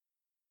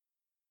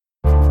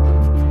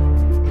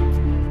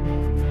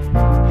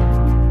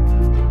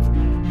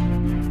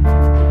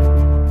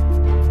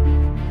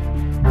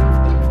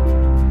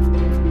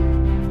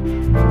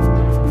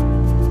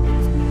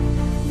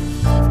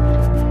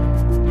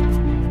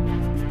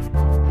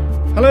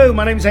Hello,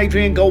 my name is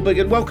Adrian Goldberg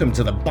and welcome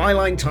to the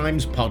Byline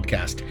Times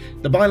podcast.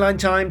 The Byline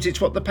Times,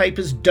 it's what the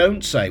papers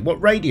don't say,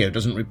 what radio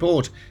doesn't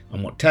report,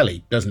 and what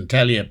telly doesn't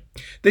tell you.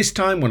 This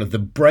time, one of the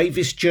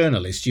bravest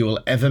journalists you will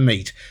ever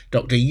meet,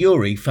 Dr.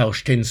 Yuri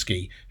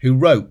Felshtinsky, who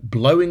wrote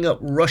Blowing Up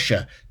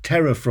Russia,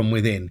 Terror from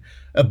Within,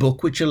 a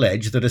book which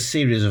alleged that a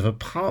series of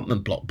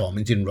apartment block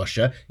bombings in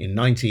Russia in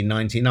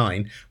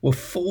 1999 were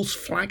false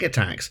flag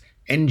attacks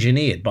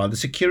engineered by the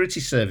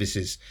security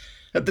services.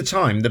 At the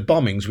time, the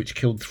bombings, which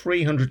killed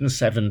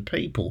 307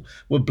 people,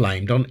 were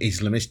blamed on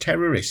Islamist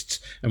terrorists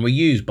and were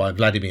used by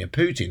Vladimir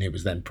Putin, who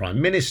was then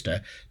Prime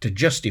Minister, to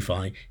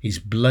justify his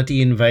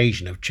bloody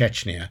invasion of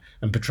Chechnya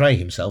and portray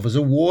himself as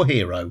a war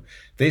hero.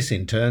 This,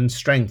 in turn,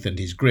 strengthened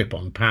his grip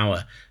on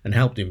power and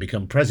helped him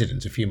become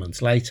president a few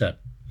months later.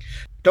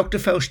 Dr.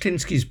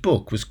 Felshtinsky's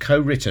book was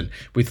co-written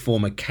with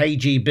former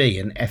KGB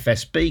and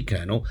FSB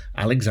Colonel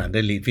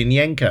Alexander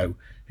Litvinenko,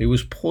 who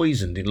was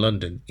poisoned in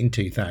London in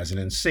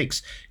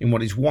 2006 in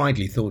what is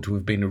widely thought to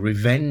have been a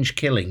revenge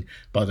killing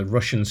by the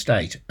Russian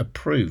state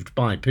approved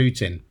by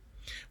Putin.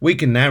 We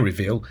can now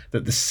reveal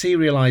that the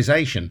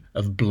serialization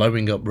of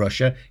blowing up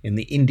Russia in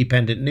the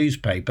independent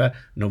newspaper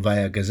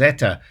Novaya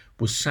Gazeta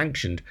was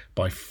sanctioned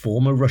by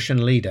former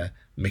Russian leader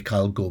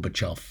Mikhail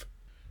Gorbachev.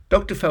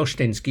 Dr.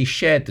 Felshtinsky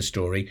shared the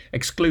story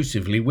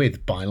exclusively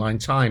with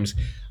Byline Times,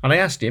 and I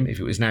asked him if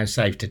it was now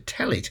safe to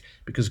tell it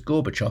because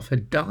Gorbachev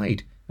had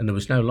died and there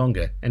was no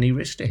longer any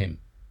risk to him.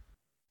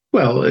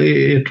 Well,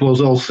 it was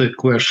also a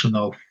question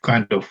of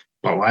kind of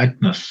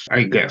politeness,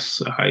 I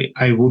guess.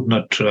 I would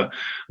not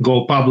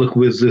go public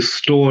with this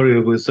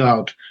story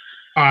without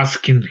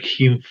asking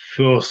him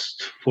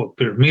first for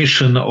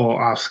permission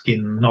or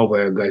asking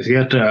Novaya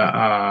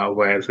Gazeta,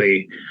 where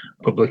the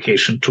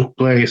publication took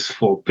place,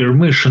 for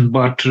permission.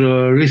 But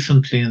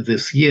recently in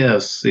these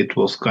years, it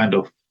was kind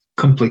of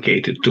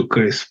complicated to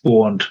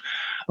correspond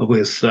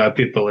with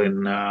people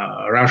in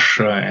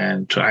Russia,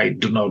 and I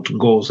do not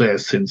go there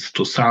since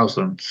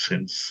 2000,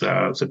 since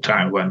the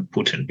time when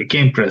Putin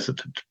became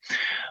president.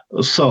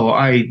 So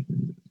I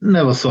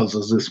never thought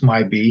that this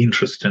might be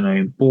interesting or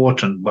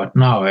important, but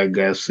now I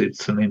guess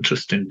it's an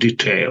interesting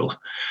detail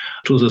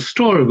to the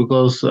story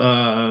because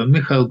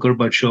Mikhail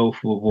Gorbachev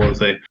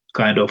was a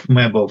kind of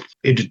member of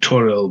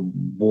editorial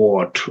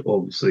board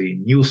of the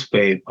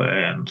newspaper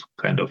and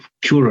kind of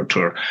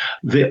curator.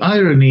 The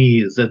irony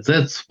is that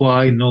that's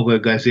why Novaya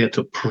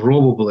Gazeta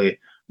probably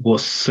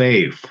was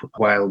safe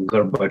while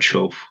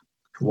Gorbachev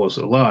was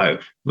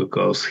alive,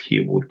 because he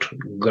would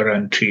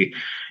guarantee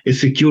a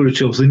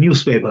security of the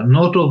newspaper,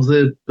 not of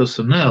the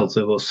personnel.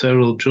 There were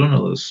several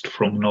journalists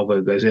from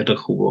Novaya Gazeta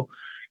who were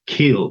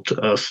killed,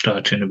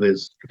 starting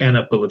with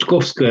Anna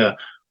Politkovskaya,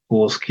 who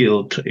was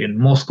killed in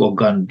Moscow,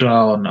 gunned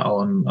down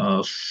on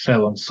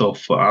 7th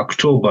of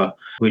October,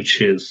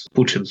 which is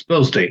Putin's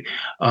birthday,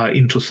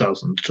 in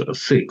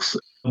 2006.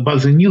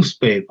 But the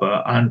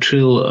newspaper,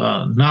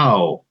 until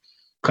now,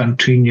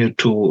 continue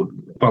to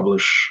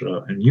publish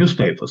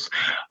newspapers.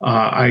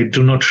 I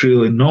do not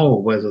really know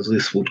whether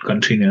this would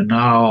continue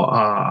now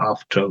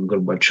after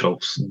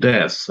Gorbachev's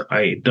death.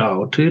 I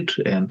doubt it,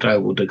 and I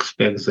would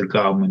expect the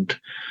government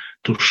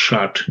to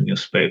shut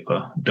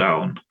newspaper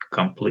down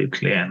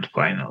completely and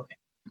finally.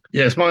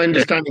 Yes, my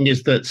understanding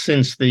is that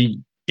since the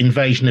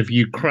invasion of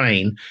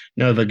Ukraine,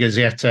 Novaya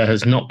Gazeta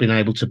has not been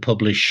able to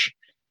publish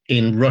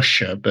in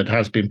Russia, but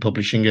has been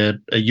publishing a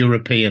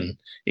European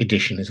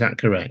edition. Is that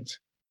correct?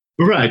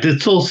 Right.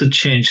 It's also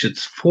changed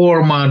its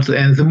format.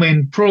 And the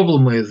main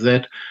problem is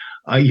that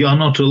you are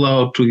not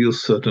allowed to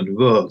use certain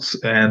words.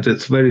 And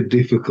it's very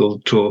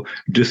difficult to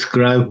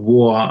describe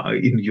war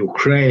in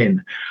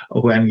Ukraine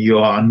when you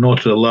are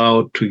not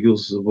allowed to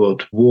use the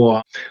word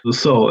war.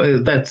 So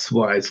that's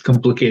why it's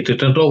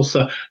complicated. And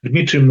also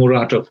Dmitry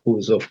Muratov, who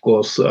is, of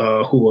course,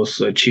 who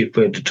was chief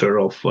editor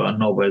of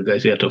Novaya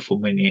Gazeta for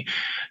many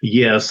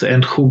years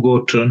and who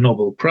got a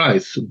Nobel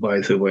Prize, by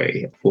the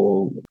way,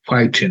 for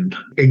fighting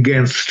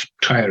against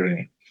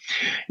tyranny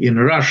in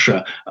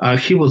Russia,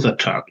 he was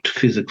attacked,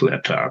 physically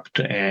attacked,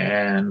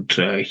 and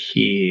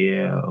he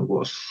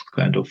was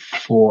kind of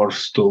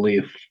forced to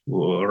leave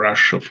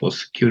Russia for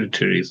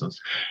security reasons.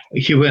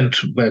 He went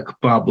back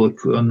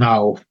public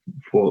now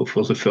for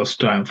the first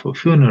time for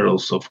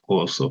funerals, of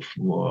course, of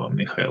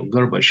Mikhail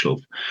Gorbachev,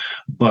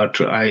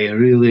 but I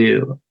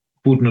really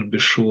would not be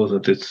sure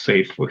that it's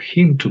safe for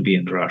him to be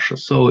in Russia.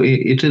 So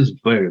it is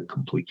very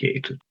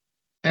complicated.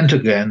 And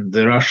again,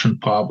 the Russian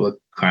public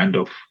kind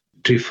of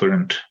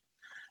different.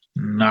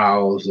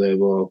 Now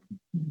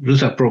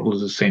these are probably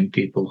the same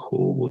people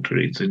who would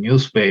read the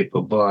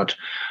newspaper, but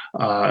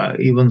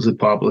even the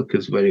public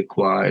is very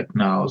quiet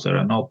now. There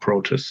are no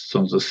protests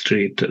on the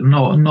street,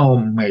 no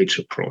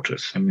major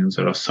protests. I mean,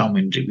 there are some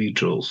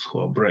individuals who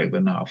are brave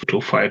enough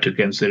to fight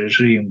against the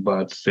regime,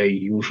 but they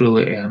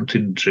usually end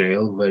in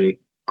jail very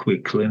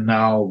quickly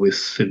now with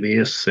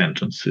severe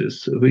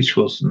sentences, which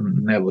was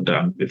never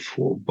done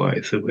before,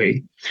 by the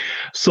way.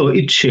 So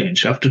it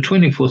changed. After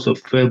 24th of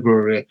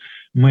February,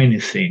 many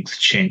things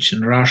changed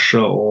in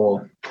Russia,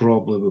 or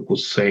probably we could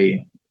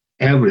say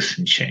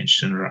everything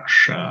changed in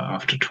Russia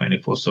after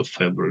 24th of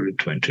February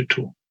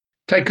 22.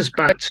 Take us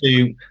back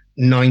to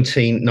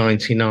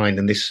 1999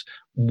 and this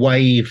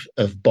wave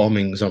of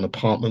bombings on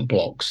apartment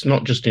blocks,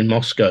 not just in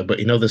Moscow, but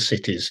in other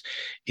cities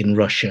in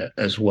Russia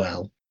as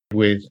well.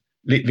 With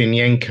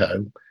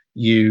Litvinenko,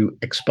 you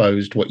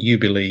exposed what you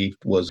believed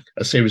was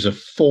a series of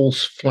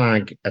false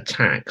flag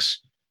attacks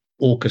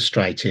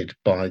orchestrated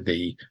by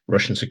the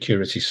Russian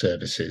security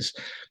services.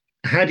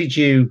 How did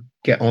you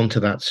get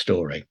onto that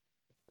story?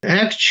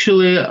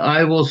 Actually,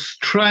 I was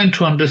trying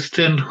to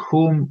understand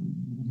who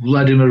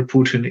Vladimir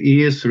Putin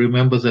is.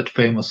 Remember that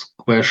famous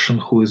question,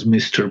 who is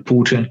Mr.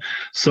 Putin?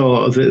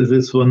 So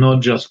these were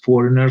not just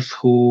foreigners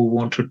who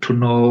wanted to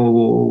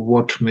know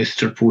what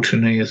Mr.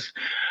 Putin is.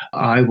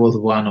 I was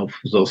one of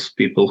those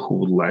people who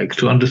would like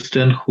to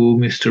understand who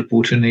Mr.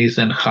 Putin is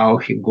and how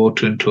he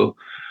got into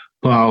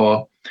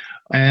power.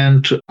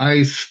 And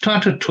I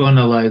started to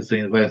analyze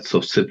the events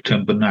of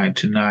September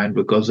 99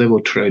 because they were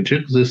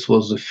tragic. This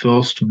was the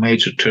first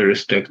major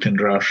terrorist act in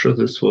Russia.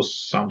 This was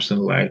something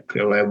like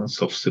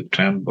 11th of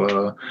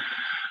September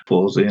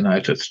for the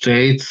United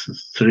States.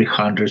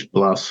 300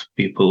 plus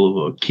people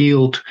were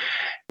killed.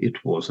 It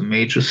was a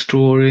major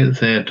story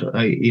that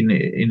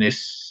in a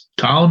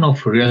town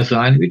of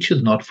Ryazan, which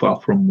is not far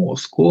from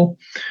Moscow,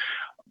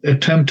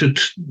 attempted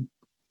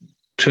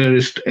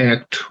terrorist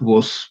act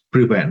was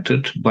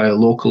prevented by a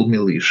local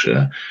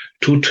militia.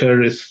 2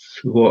 terrorists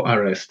were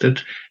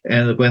arrested,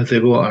 and when they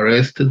were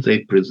arrested, they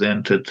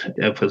presented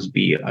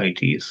FSB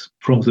IDs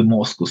from the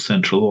Moscow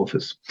central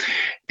office.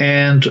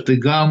 And the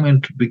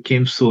government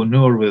became so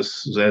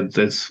nervous that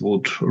this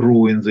would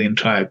ruin the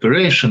entire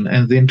operation.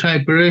 And the entire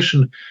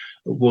operation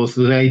was,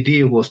 the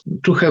idea was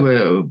to have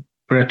a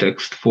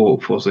pretext for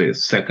the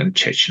Second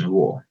Chechen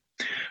War,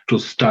 to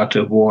start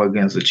a war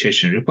against the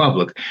Chechen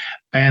Republic.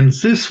 And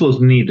this was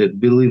needed,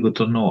 believe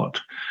it or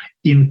not,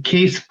 in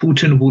case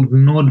Putin would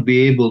not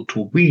be able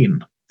to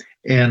win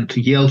and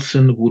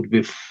Yeltsin would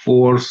be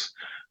forced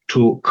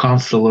to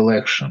cancel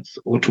elections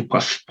or to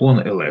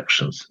postpone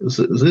elections.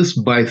 This,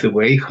 by the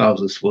way, how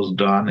this was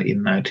done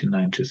in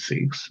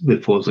 1996,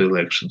 before the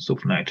elections of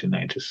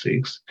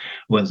 1996,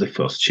 when the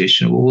first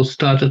Chechen War was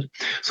started.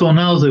 So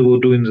now they were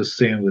doing the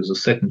same with the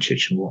second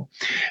Chechen War.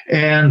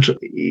 And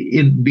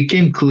it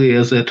became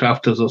clear that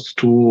after those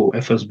 2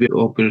 FSB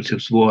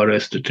operatives were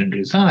arrested and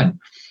resigned,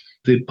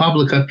 the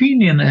public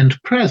opinion and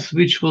press,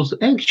 which was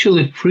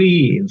actually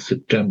free in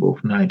September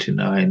of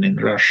 99 in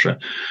Russia,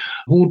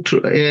 would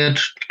add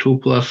 2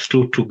 plus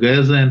 2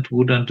 together and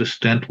would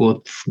understand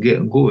what's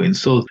going.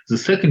 So the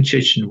Second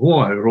Chechen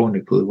War,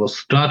 ironically, was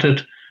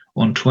started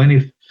on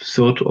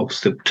 23rd of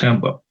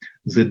September,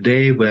 the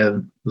day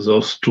when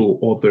those 2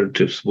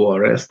 operatives were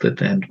arrested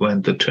and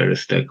when the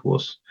terrorist attack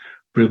was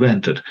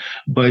prevented.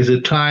 By the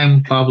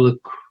time public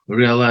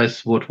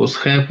realized what was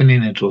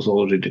happening, it was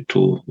already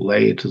too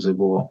late. The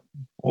war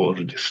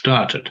already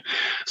started.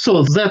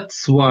 So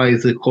that's why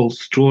the whole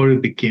story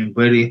became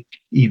very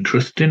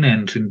interesting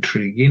and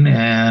intriguing.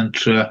 And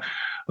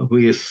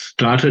we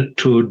started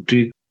to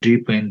dig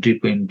deeper and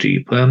deeper and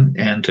deeper.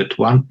 And at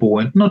one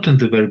point, not in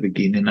the very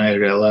beginning, I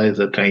realized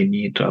that I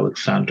need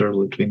Alexander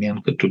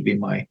Litvinenko to be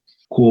my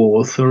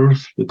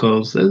co-authors,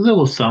 because there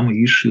were some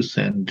issues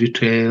and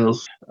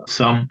details,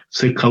 some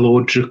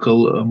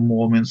psychological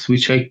moments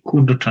which I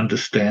couldn't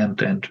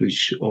understand and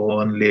which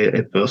only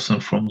a person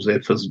from the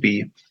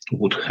FSB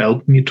would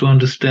help me to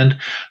understand.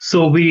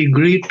 So we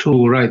agreed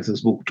to write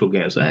this book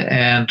together.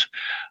 And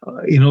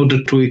in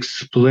order to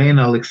explain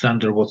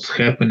Alexander what's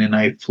happening,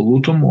 I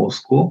flew to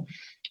Moscow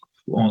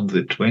on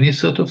the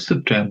 23rd of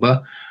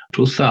September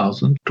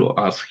 2000 to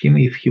ask him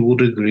if he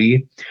would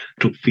agree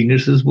to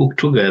finish this book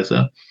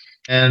together.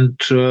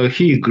 And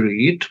he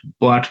agreed,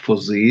 but for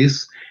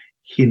this,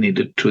 he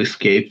needed to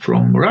escape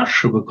from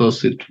Russia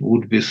because it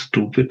would be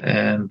stupid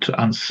and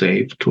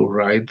unsafe to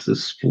write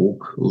this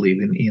book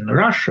living in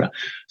Russia.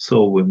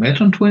 So we met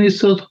on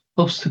 23rd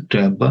of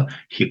September.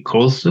 He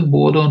crossed the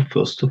border on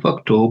 1st of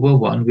October,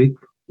 1 week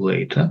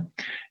later.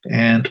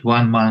 And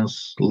 1 month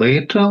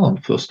later, on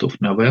 1st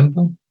of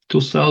November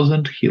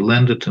 2000, he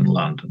landed in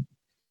London.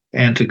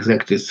 And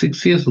exactly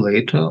 6 years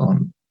later,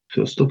 on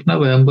 1st of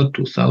November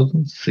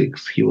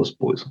 2006, he was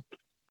poisoned.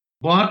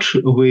 But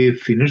we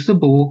finished the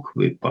book,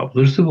 we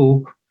published the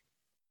book,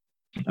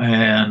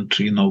 and,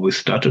 we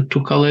started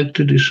to collect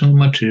additional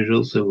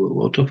materials. There were a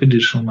lot of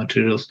additional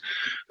materials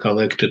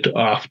collected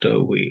after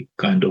we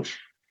kind of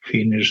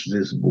finished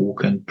this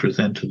book and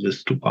presented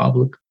this to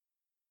public.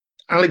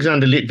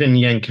 Alexander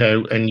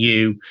Litvinenko and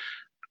you,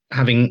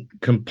 having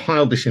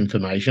compiled this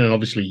information, and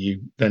obviously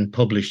you then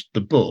published the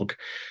book,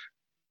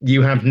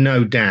 you have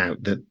no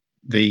doubt that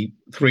the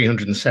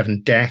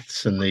 307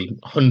 deaths and the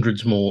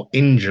hundreds more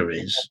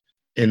injuries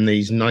in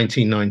these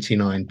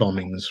 1999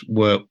 bombings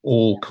were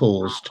all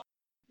caused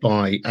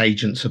by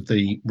agents of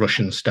the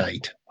Russian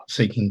state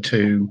seeking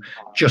to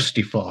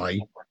justify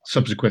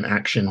subsequent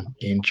action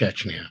in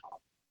Chechnya.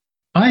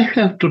 I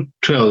have to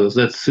tell you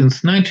that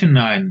since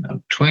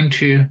 1999,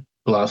 20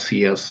 plus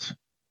years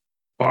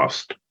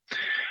passed.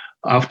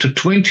 After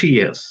 20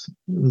 years,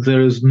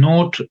 there is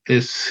not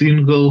a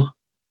single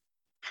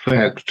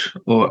fact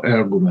or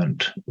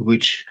argument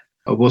which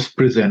was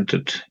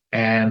presented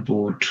and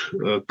would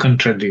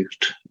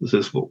contradict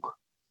this book.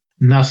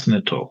 Nothing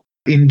at all.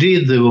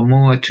 Indeed, there were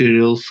more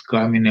materials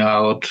coming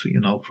out,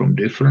 from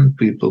different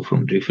people,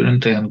 from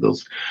different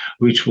angles,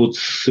 which would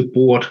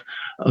support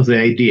the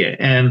idea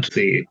and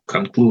the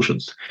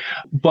conclusions.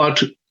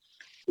 But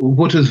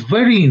what is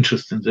very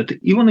interesting that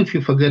even if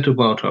you forget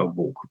about our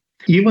book,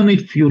 even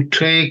if you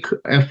take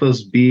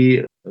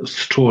FSB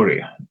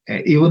story,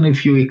 even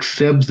if you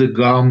accept the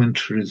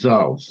government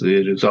results,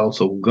 the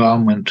results of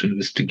government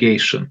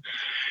investigation,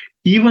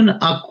 even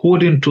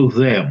according to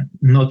them,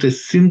 not a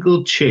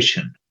single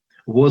Chechen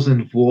was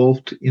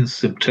involved in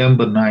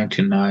September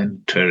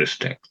 99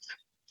 terrorist acts.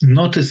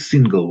 Not a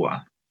single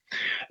one.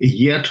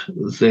 Yet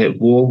the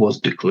war was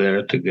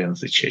declared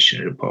against the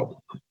Chechen Republic.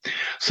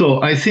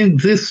 So I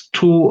think these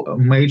two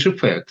major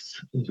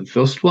facts, the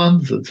first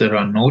one, that there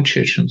are no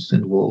Chechens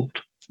involved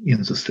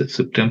in the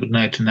September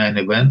 99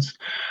 events,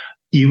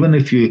 even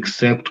if you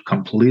accept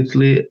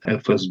completely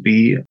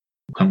FSB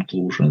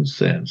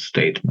conclusions and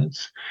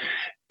statements,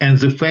 and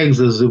the fact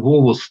that the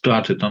war was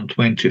started on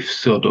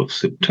 23rd of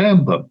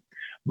September,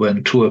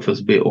 when two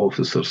FSB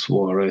officers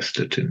were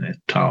arrested in the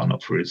town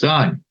of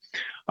Ryazan,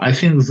 I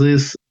think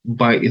this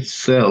by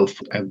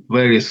itself a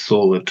very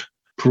solid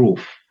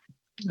proof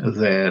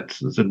that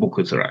the book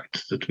is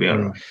right, that we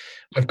are right.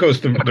 Of course,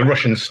 the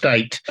Russian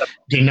state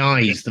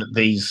denies that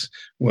these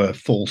were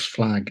false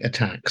flag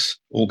attacks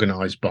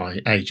organized by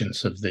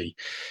agents of the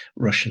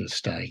Russian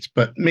state.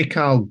 But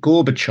Mikhail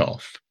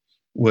Gorbachev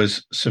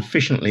was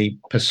sufficiently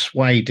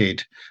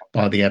persuaded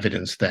by the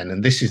evidence then,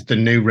 and this is the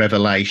new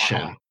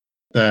revelation,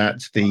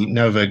 that the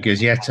Novaya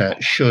Gazeta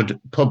should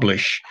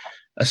publish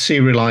a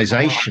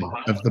serialization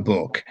of the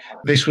book.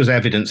 This was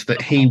evidence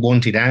that he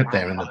wanted out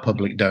there in the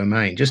public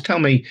domain. Just tell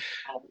me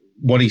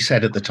what he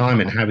said at the time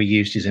and how he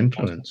used his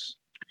influence.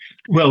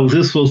 Well,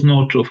 this was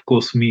not, of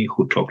course, me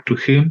who talked to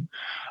him.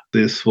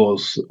 This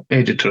was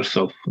editors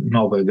of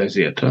Novaya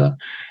Gazeta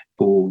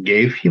who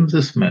gave him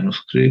this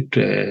manuscript,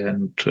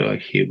 and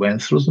he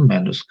went through the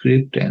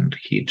manuscript and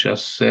he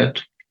just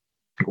said,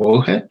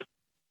 go ahead.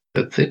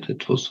 That's it.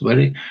 It was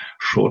very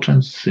short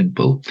and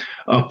simple.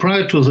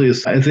 Prior to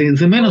this,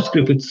 the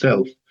manuscript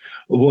itself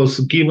was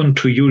given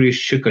to Yuri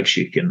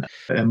Shukachikhin,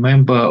 a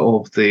member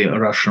of the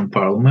Russian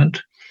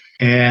parliament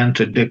and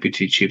a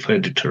deputy chief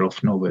editor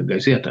of Novaya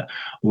Gazeta.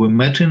 We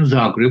met in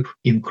Zagreb,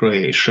 in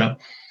Croatia.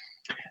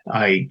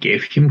 I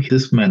gave him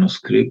his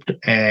manuscript,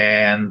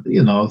 and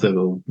there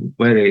were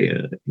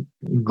very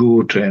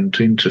good and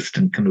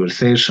interesting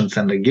conversations.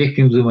 And I gave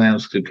him the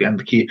manuscript,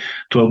 and he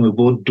told me,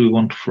 "What do you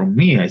want from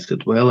me?" I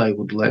said, "Well, I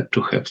would like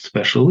to have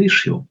special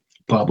issue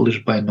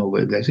published by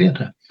Novaya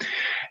Gazeta."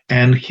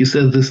 And he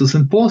said, "This is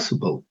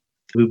impossible.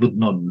 We would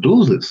not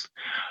do this."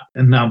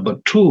 And number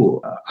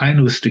two, I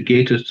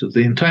investigated,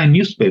 the entire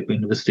newspaper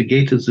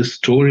investigated this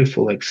story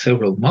for like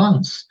several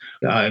months.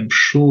 I'm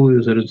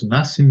sure there is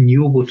nothing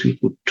new what he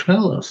could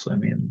tell us.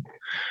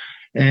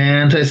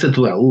 And I said,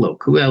 well,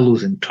 look, we are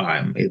losing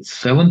time. It's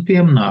 7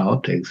 p.m.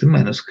 now. Take the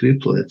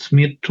manuscript. Let's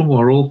meet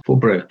tomorrow for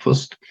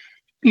breakfast.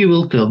 You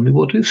will tell me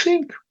what you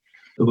think.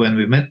 When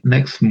we met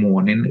next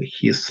morning,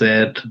 he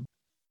said,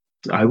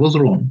 I was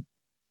wrong.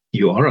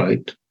 You are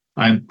right.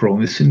 I'm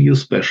promising you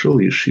special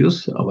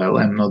issues. Well,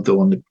 I'm not the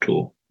one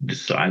to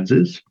decide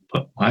this,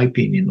 but my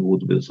opinion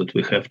would be that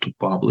we have to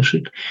publish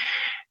it.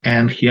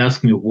 And he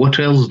asked me, what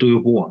else do you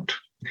want?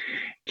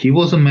 He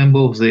was a member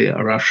of the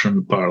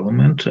Russian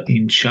parliament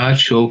in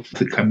charge of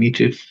the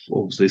committee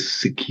of the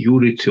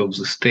security of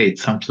the state,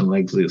 something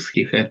like this.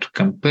 He had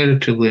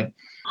comparatively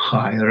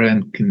high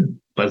ranking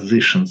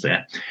positions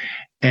there.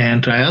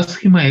 And I asked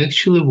him, I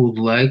actually would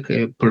like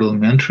a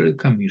parliamentary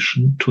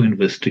commission to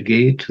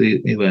investigate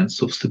the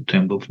events of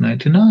September of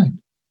 99,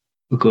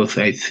 because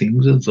I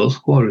think that those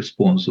who are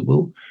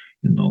responsible,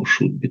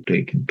 should be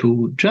taken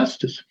to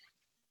justice.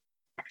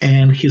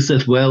 And he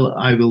said, well,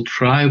 I will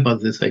try,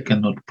 but this I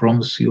cannot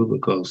promise you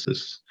because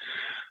this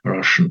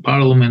Russian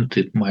parliament,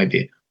 it might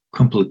be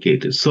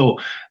complicated. So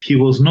he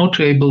was not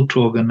able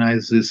to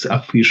organize this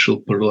official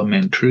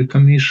parliamentary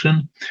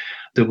commission.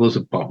 There was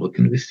a public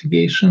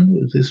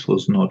investigation. This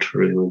was not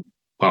really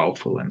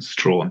powerful and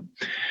strong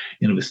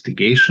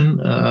investigation,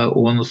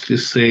 honestly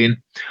saying.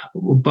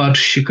 But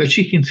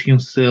Shukachikhin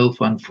himself,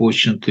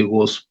 unfortunately,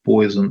 was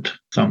poisoned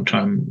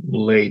sometime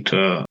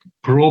later,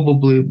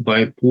 probably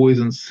by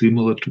poison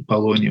similar to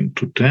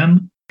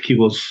polonium-210. He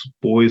was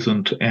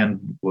poisoned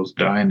and was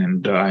dying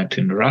and died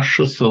in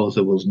Russia, so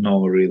there was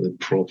no really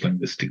proper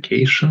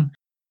investigation.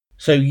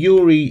 So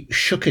Yuri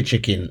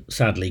Shukachikhin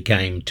sadly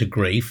came to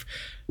grief,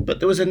 but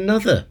there was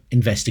another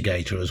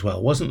investigator as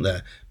well, wasn't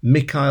there?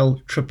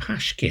 Mikhail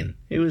Trepashkin.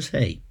 Who was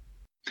he?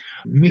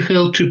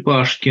 Mikhail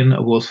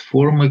Trepashkin was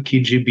former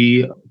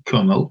KGB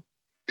colonel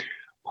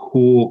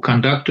who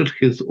conducted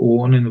his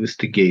own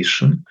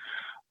investigation.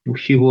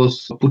 He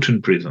was put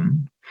in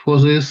prison for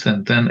this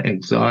and then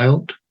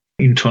exiled,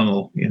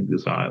 internal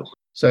exile.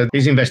 So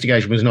his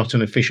investigation was not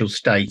an official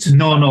state.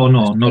 No,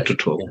 not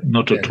at all.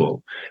 Not at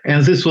all.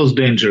 And this was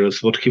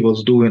dangerous, what he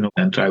was doing.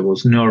 And I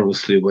was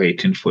nervously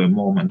waiting for a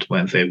moment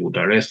when they would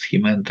arrest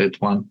him. And at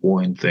one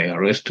point, they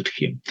arrested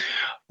him.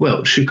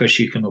 Well,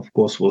 Shikashikhin, of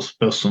course, was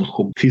a person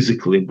who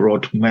physically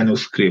brought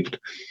manuscript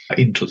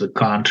into the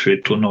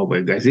country to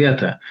Novaya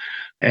Gazeta.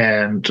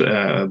 And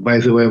by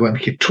the way, when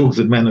he took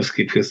the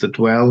manuscript, he said,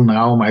 well,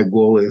 now my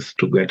goal is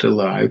to get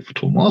alive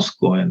to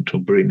Moscow and to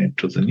bring it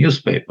to the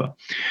newspaper.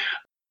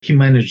 He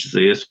managed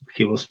this.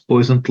 He was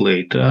poisoned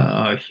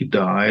later. He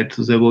died.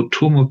 There were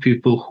two more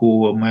people who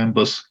were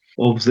members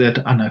of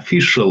that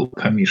unofficial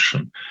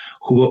commission,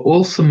 who were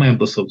also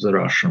members of the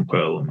Russian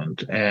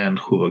parliament and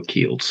who were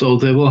killed. So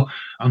there were,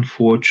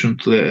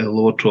 unfortunately, a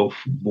lot of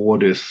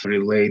bodies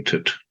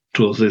related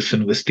to this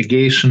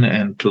investigation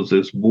and to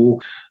this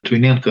book.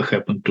 Litvinenko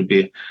happened to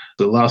be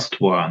the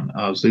last one.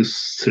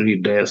 These three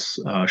deaths,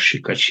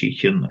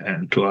 Shikashikhin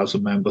and two other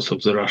members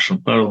of the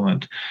Russian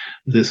parliament,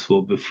 this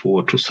was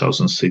before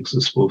 2006,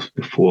 this was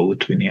before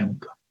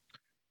Litvinenko.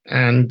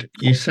 And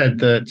you said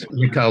that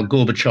Mikhail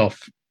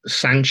Gorbachev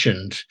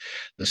sanctioned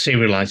the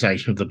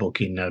serialization of the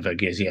book in Novaya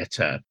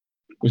Gazeta.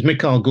 Was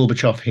Mikhail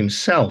Gorbachev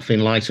himself,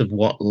 in light of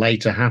what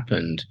later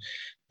happened,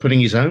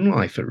 putting his own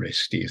life at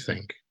risk, do you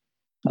think?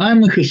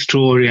 I'm a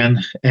historian,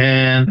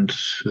 and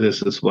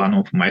this is one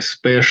of my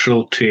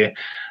specialty.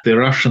 The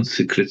Russian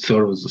Secret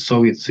Service, the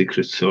Soviet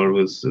Secret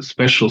Service, the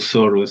special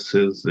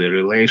services, the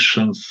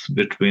relations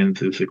between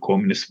the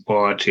Communist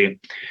Party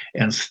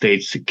and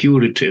state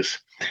securities.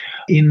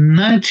 In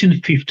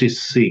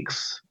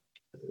 1956,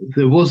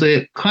 there was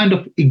a kind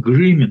of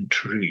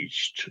agreement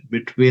reached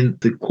between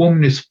the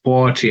Communist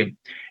Party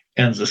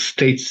and the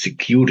state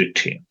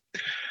security,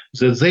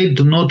 that they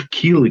do not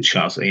kill each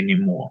other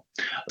anymore.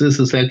 This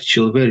is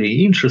actually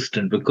very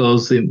interesting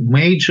because the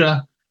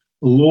major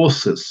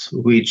losses,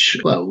 which,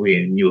 well,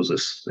 we knew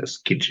this as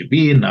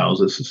KGB, now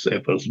this is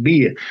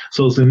FSB.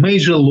 So the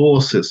major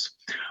losses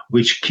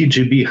which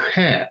KGB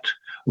had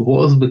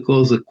was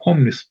because the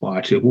Communist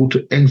Party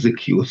would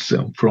execute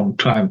them from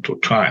time to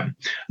time.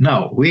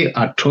 Now, we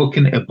are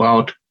talking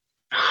about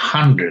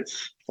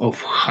hundreds of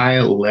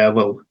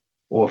high-level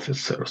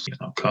officers,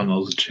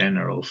 colonels,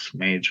 generals,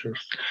 majors.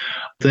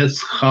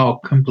 That's how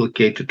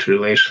complicated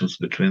relations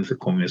between the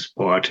Communist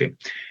Party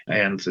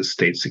and the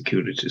state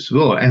securities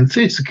were. And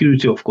state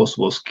security, of course,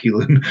 was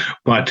killing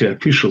party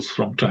officials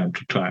from time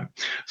to time.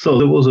 So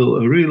there was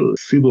a real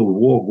civil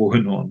war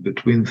going on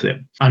between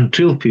them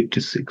until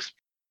 56.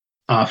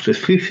 After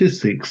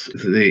 56,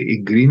 the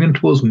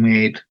agreement was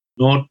made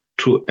not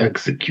to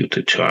execute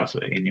each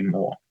other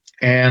anymore.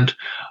 And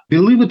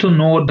believe it or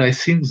not, I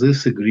think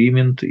this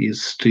agreement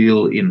is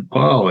still in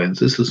power. And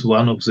this is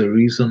one of the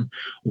reasons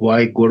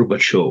why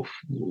Gorbachev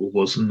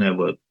was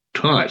never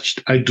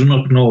touched. I do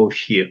not know if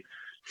he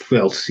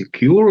felt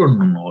secure or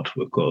not,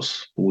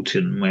 because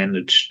Putin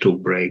managed to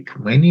break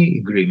many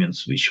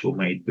agreements which were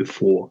made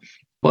before.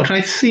 But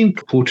I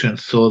think Putin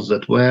thought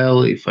that,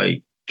 well, if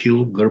I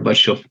kill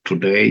Gorbachev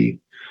today,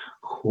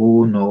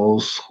 who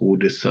knows who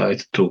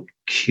decides to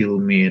kill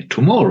me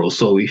tomorrow.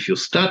 So if you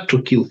start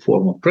to kill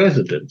former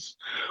presidents,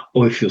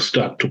 or if you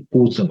start to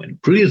put them in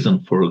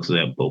prison, for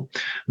example,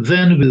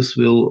 then this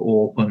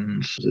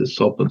opens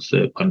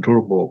the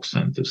Pandora box,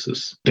 and this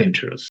is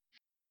dangerous.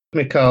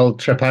 Mikhail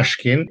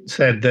Trepashkin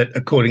said that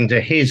according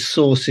to his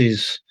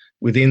sources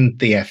within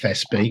the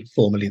FSB,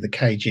 formerly the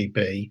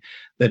KGB,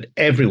 that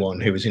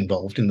everyone who was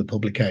involved in the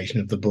publication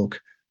of the book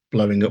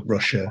Blowing Up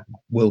Russia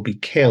will be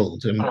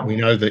killed. And we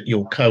know that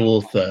your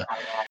co-author,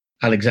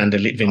 Alexander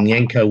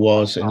Litvinenko,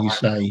 was, and you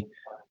say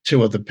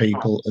two other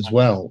people as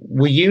well.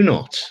 Were you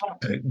not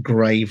at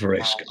grave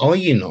risk? Are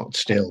you not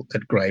still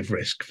at grave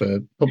risk for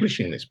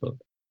publishing this book?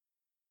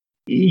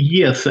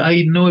 Yes,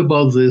 I know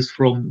about this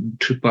from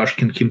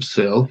Trepashkin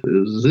himself.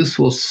 This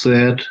was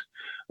said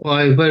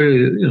by a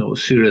very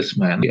serious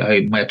man.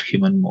 I met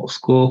him in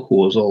Moscow, who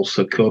was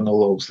also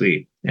colonel of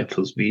the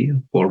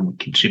FSB, former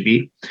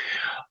KGB.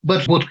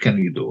 But what can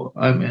you do?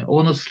 I mean,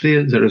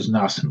 honestly, there is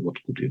nothing.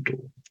 What could you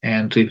do?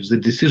 And if the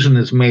decision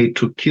is made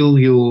to kill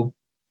you,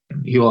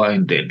 you are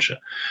in danger.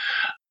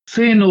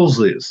 Saying all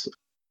this,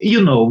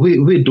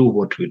 we do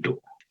what we do.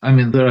 I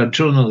mean, there are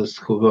journalists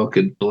who work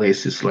in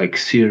places like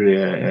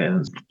Syria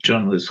and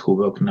journalists who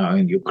work now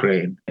in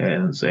Ukraine,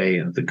 and they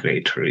in the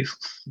great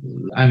risks.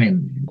 I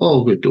mean,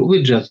 all we do,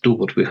 we just do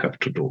what we have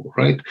to do,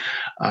 right?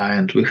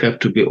 And we have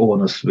to be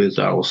honest with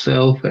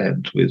ourselves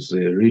and with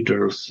the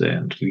readers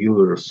and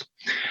viewers.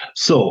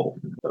 So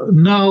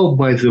now,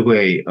 by the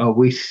way,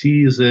 we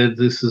see that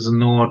this is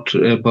not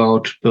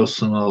about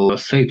personal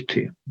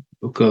safety,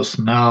 because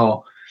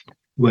now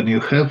when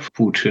you have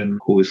Putin,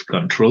 who is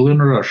controlling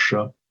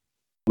Russia,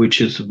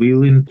 which is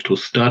willing to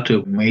start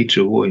a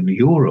major war in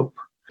Europe,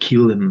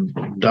 killing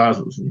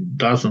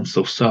dozens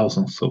of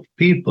thousands of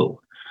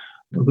people,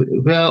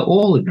 we are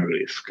all in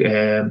risk.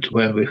 And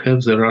when we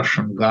have the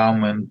Russian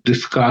government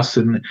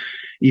discussing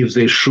if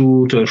they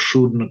should or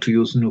should not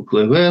use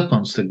nuclear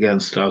weapons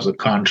against other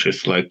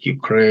countries like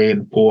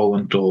Ukraine,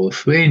 Poland, or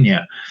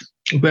Lithuania,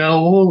 We are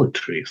all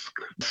at risk.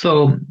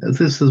 So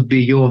this is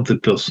beyond the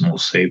personal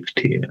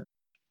safety.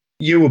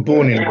 You were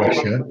born in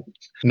Russia,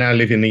 now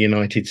live in the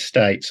United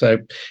States. So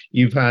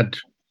you've had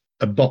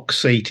a box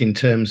seat in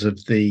terms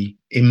of the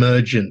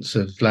emergence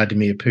of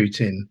Vladimir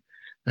Putin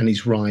and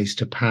his rise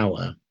to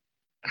power.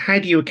 How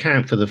do you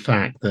account for the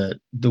fact that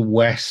the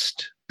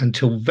West,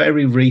 until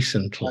very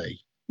recently,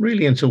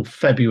 really until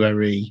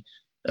February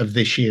of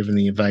this year and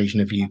the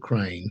invasion of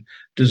Ukraine,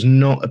 does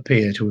not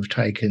appear to have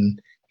taken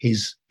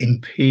his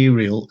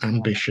imperial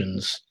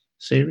ambitions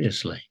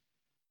seriously?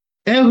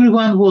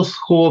 Everyone was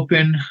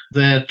hoping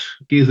that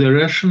he's a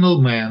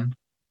rational man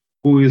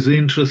who is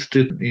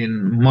interested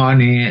in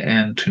money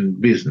and in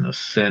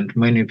business. And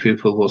many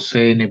people were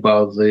saying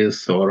about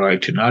this, or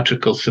writing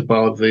articles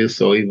about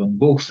this, or even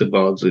books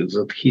about this,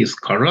 that he's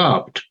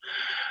corrupt,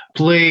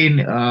 playing,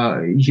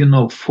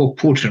 for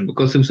Putin.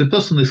 Because if the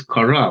person is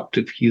corrupt,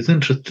 if he's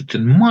interested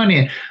in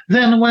money,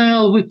 then,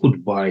 well, we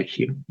could buy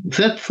him.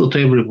 That's what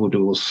everybody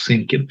was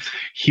thinking.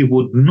 He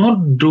would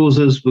not do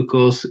this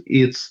because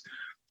it's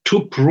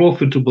too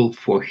profitable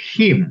for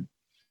him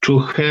to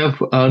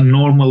have a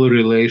normal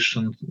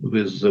relation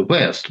with the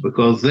West,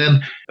 because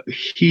then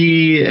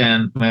he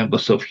and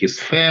members of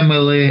his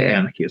family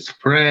and his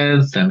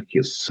friends and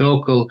his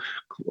circle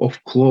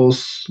of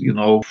close,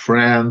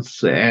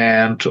 friends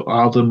and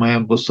other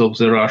members of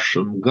the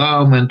Russian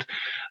government,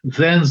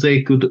 then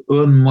they could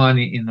earn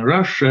money in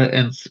Russia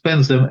and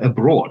spend them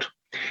abroad.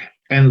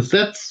 And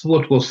that's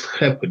what was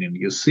happening.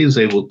 You see,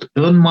 they would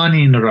earn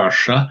money in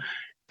Russia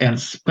and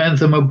spend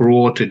them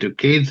abroad,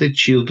 educate the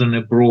children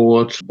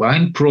abroad,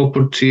 buying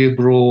property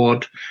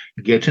abroad,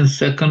 getting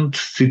second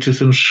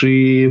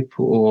citizenship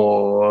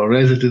or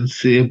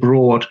residency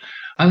abroad.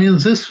 I mean,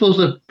 this was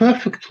a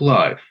perfect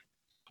life,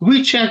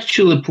 which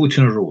actually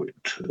Putin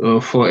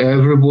ruined for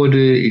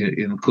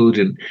everybody,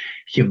 including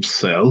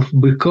himself,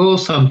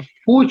 because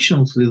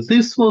unfortunately,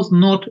 this was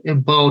not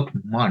about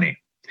money.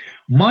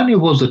 Money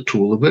was a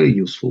tool, a very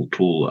useful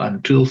tool,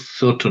 until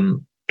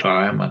certain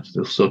time,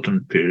 until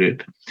certain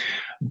period.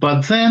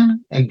 But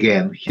then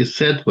again, he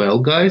said, well,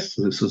 guys,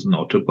 this is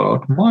not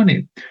about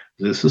money.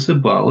 This is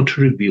about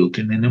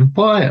rebuilding an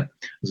empire.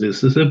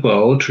 This is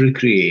about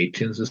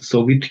recreating the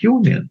Soviet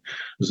Union.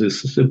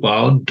 This is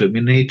about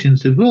dominating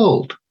the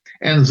world.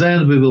 And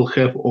then we will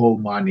have all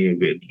money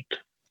we need.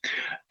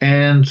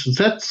 And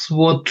that's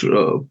what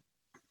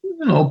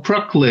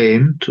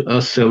proclaimed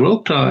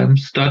several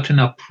times, starting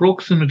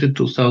approximately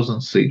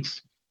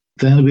 2006.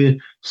 Then we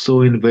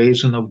saw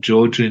invasion of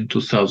Georgia in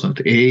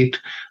 2008.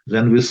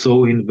 Then we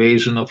saw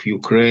invasion of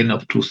Ukraine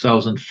of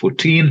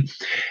 2014.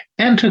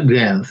 And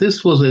again,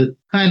 this was a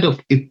kind of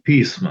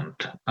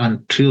appeasement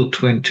until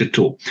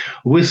 22.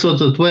 We thought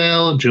that,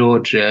 well,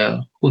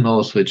 Georgia, who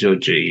knows where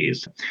Georgia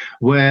is?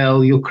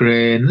 Well,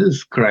 Ukraine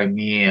is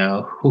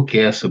Crimea. Who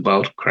cares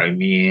about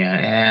Crimea?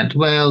 And,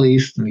 well,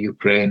 Eastern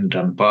Ukraine,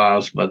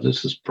 Donbass, but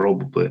this is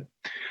probably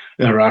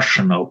a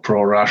Russian or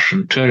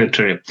pro-Russian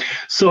territory.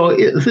 So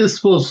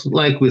this was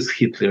like with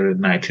Hitler in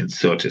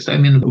 1930s. I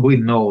mean, we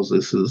know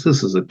this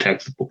is a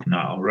textbook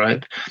now,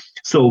 right?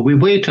 So we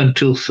wait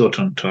until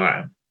certain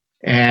time.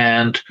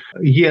 And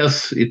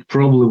yes, it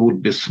probably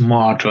would be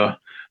smarter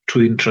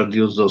to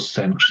introduce those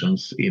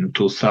sanctions in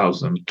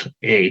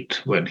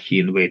 2008 when he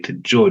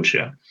invaded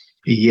Georgia.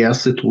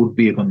 Yes, it would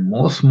be even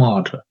more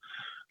smarter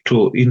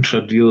to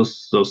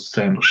introduce those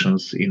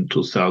sanctions in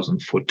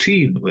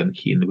 2014 when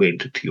he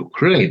invaded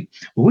Ukraine.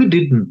 We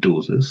didn't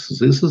do this.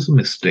 This is a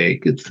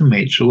mistake. It's a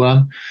major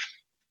one.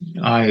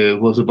 I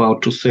was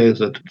about to say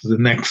that the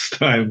next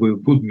time we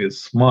would be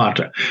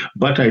smarter,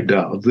 but I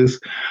doubt this.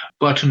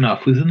 But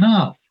enough is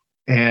enough.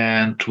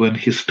 And when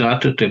he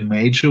started a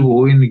major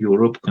war in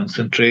Europe,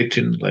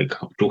 concentrating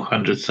like up to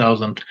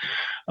 100,000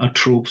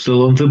 troops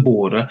along the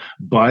border.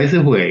 By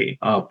the way,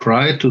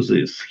 prior to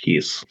this,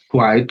 he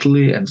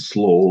quietly and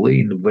slowly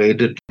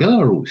invaded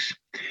Belarus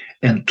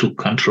and took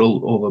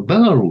control over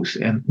Belarus,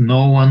 and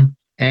no one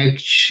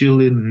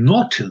actually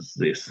noticed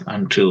this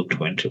until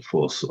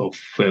 24th of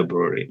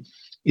February.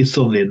 It's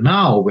only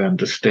now we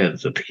understand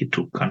that he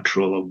took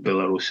control of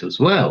Belarus as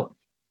well.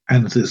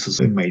 And this is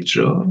a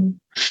major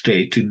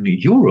state in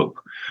Europe.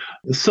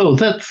 So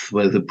that's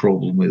where the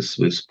problem is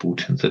with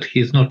Putin, that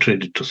he's not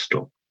ready to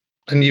stop.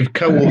 And you've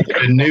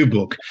co-authored a new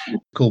book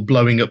called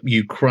Blowing Up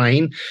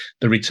Ukraine,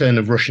 The Return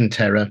of Russian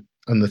Terror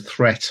and the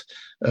Threat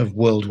of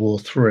World War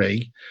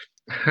III.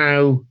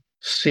 How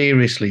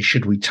seriously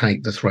should we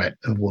take the threat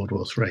of World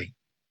War III?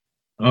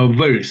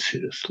 Very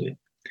seriously.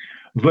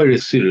 Very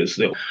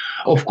seriously.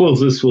 Of course,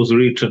 this was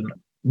written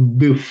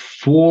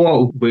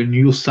before we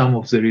knew some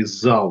of the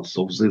results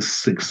of this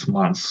 6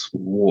 months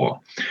war.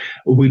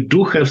 We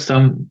do have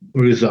some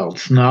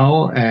results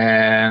now,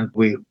 and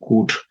we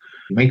could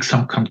make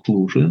some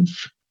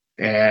conclusions.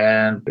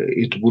 And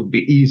it would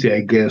be easy,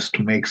 I guess,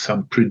 to make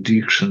some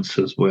predictions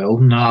as well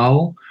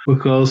now,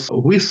 because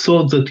we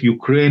thought that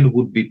Ukraine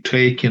would be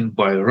taken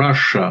by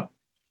Russia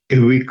a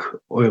week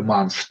or a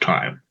month's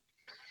time.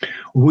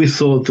 We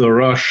thought that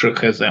Russia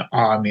has an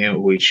army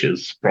which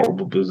is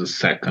probably the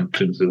second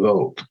in the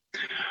world.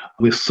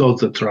 we thought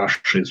that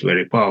Russia is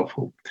very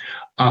powerful.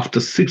 After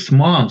 6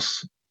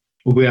 months,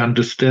 we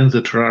understand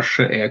that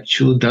Russia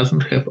actually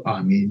doesn't have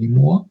army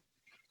anymore.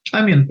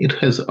 I mean, it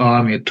has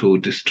army to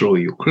destroy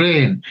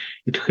Ukraine,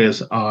 it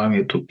has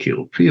army to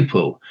kill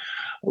people,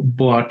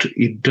 but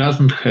it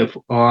doesn't have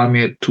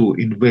army to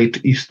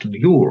invade Eastern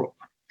Europe.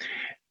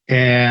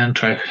 And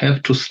I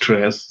have to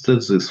stress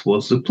that this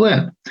was the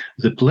plan.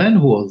 The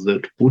plan was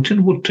that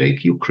Putin would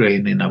take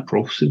Ukraine in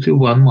approximately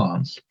 1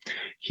 month.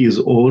 He is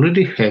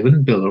already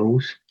having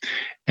Belarus.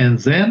 And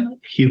then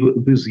he,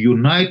 with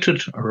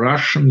united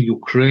Russian,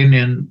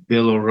 Ukrainian,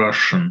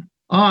 Belarusian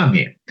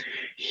army,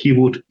 he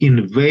would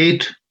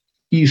invade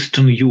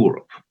Eastern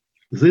Europe.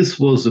 This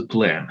was the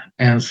plan.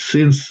 And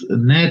since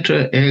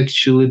NATO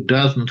actually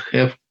doesn't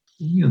have,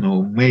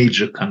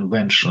 major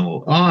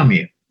conventional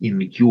army in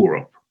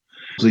Europe,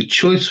 the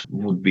choice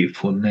would be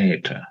for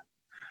NATO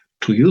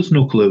to use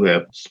nuclear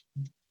weapons.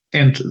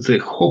 And the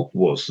hope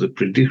was, the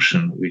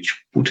prediction which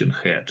Putin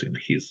had in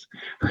his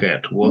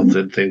head was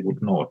that they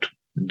would not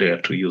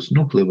dare to use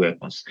nuclear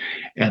weapons.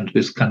 And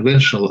with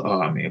conventional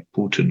army,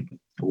 Putin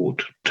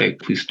would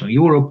take Eastern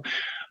Europe,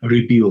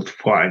 rebuild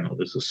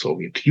finally the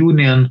Soviet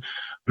Union,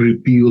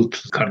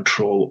 rebuild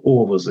control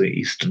over the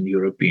Eastern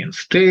European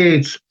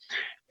states,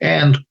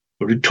 and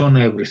return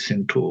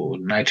everything to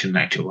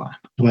 1991,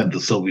 when the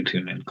Soviet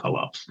Union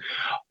collapsed.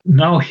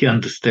 Now he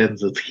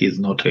understands that he is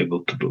not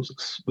able to do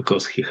this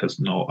because he has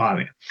no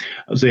army.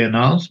 They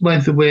announced, by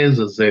the way,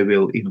 that they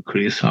will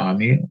increase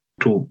army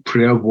to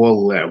pre-war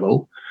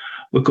level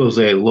because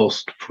they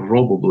lost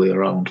probably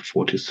around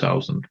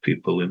 40,000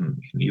 people in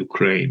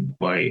Ukraine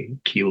by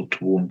killed,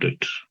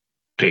 wounded,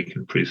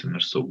 taken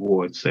prisoners of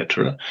war,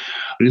 etc.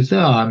 With the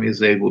army,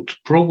 they would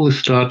probably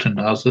start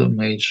another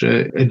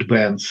major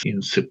advance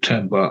in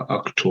September,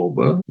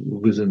 October,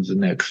 within the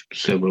next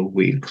several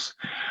weeks.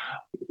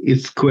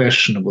 It's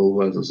questionable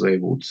whether they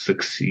would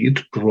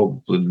succeed,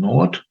 probably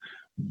not,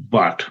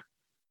 but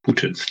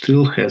Putin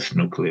still has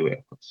nuclear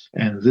weapons.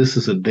 And this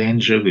is a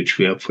danger which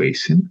we are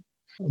facing,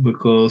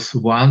 because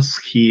once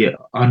he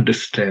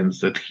understands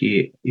that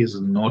he is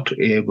not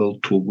able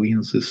to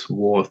win this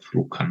war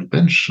through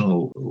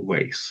conventional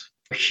ways,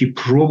 he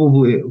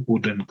probably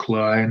would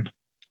incline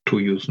to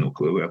use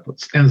nuclear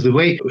weapons. And the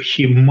way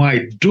he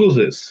might do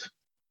this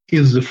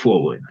is the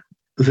following.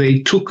 They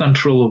took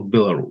control of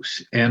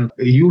Belarus, and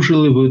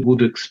usually we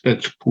would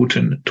expect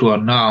Putin to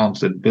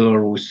announce that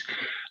Belarus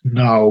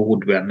now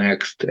would be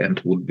annexed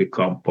and would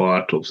become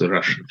part of the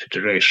Russian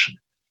Federation.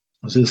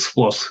 This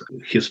was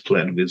his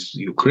plan with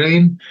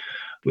Ukraine,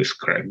 with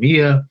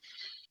Crimea.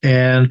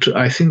 And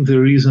I think the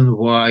reason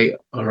why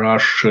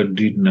Russia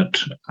did not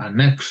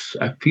annex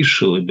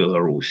officially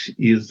Belarus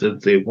is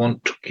that they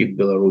want to keep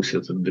Belarus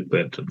as an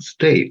independent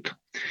state.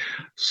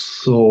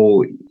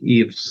 So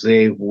if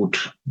they would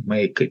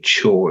make a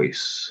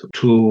choice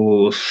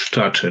to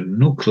start a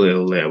nuclear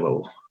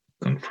level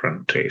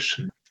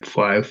confrontation,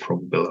 fire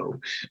from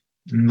Belarus,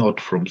 not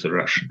from the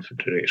Russian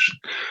Federation.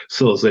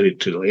 So the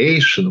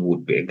retaliation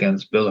would be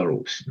against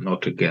Belarus,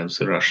 not against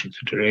the Russian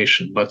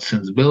Federation. But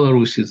since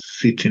Belarus is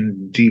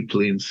sitting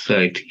deeply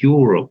inside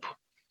Europe,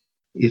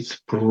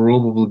 it's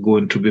probably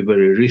going to be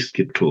very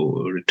risky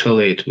to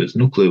retaliate with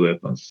nuclear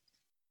weapons.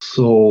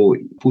 So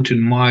Putin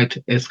might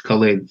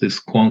escalate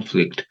this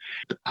conflict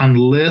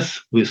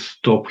unless we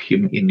stop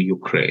him in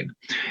Ukraine.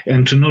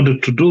 And in order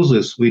to do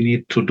this, we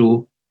need to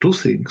do two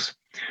things.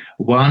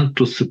 One,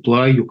 to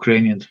supply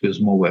Ukrainians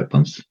with more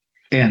weapons,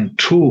 and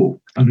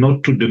two,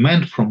 not to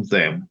demand from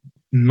them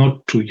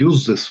not to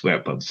use these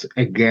weapons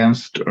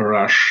against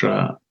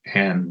Russia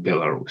and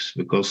Belarus,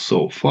 because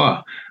so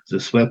far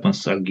these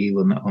weapons are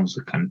given on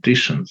the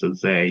condition that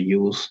they are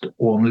used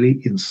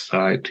only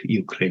inside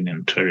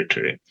Ukrainian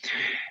territory.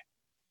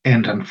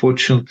 And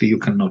unfortunately, you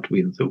cannot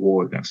win the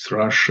war against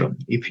Russia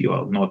if you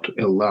are not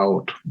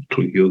allowed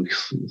to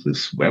use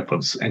these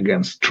weapons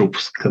against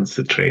troops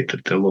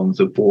concentrated along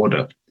the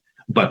border,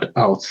 but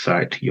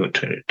outside your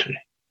territory.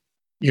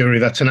 Yuri,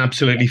 that's an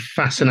absolutely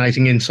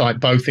fascinating insight,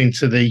 both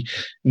into the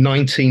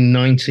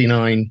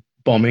 1999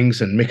 bombings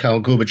and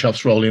Mikhail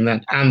Gorbachev's role in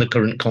that and the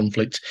current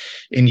conflict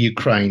in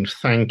Ukraine.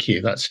 Thank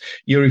you. That's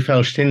Yuri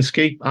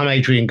Felshtinsky. I'm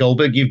Adrian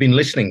Goldberg. You've been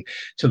listening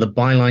to the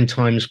Byline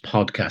Times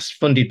podcast,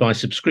 funded by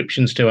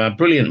subscriptions to our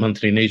brilliant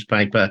monthly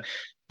newspaper,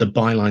 the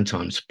Byline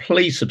Times.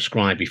 Please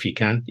subscribe if you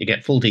can. You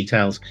get full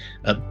details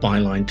at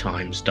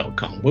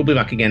bylinetimes.com. We'll be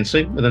back again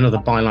soon with another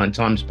Byline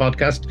Times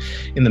podcast.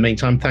 In the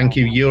meantime, thank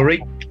you,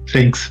 Yuri.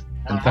 Thanks.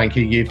 And thank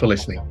you for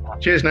listening.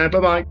 Cheers now.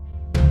 Bye-bye.